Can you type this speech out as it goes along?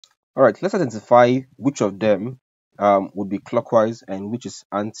All right, let's identify which of them would be clockwise and which is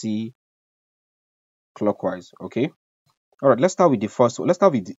anti-clockwise. Okay. All right, let's start with the first one. Let's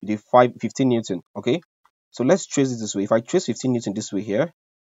start with the 15 Newton. Okay. So let's trace it this way. If I trace 15 Newton this way here,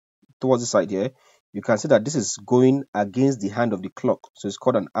 towards the side here, you can see that this is going against the hand of the clock. So it's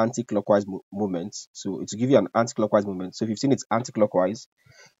called an anti-clockwise movement. So it's give you an anti-clockwise movement. So if you've seen it's anti-clockwise,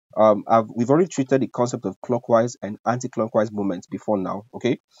 we've already treated the concept of clockwise and anti-clockwise movements before now.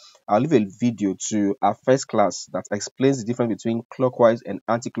 Okay, I'll leave a video to our first class that explains the difference between clockwise and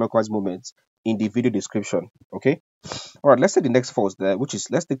anti-clockwise movements in the video description. Okay, all right, let's take the next force there, which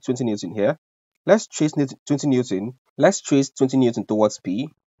is, let's take 20 Newton here. Let's trace 20 Newton. Let's trace 20 Newton towards P.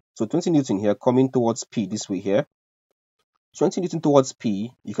 So 20 Newton here coming towards P this way here. 20 Newton towards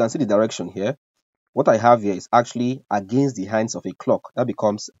P, you can see the direction here. What I have here is actually against the hands of a clock. That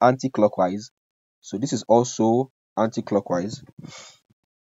becomes anti-clockwise. So this is also anti-clockwise.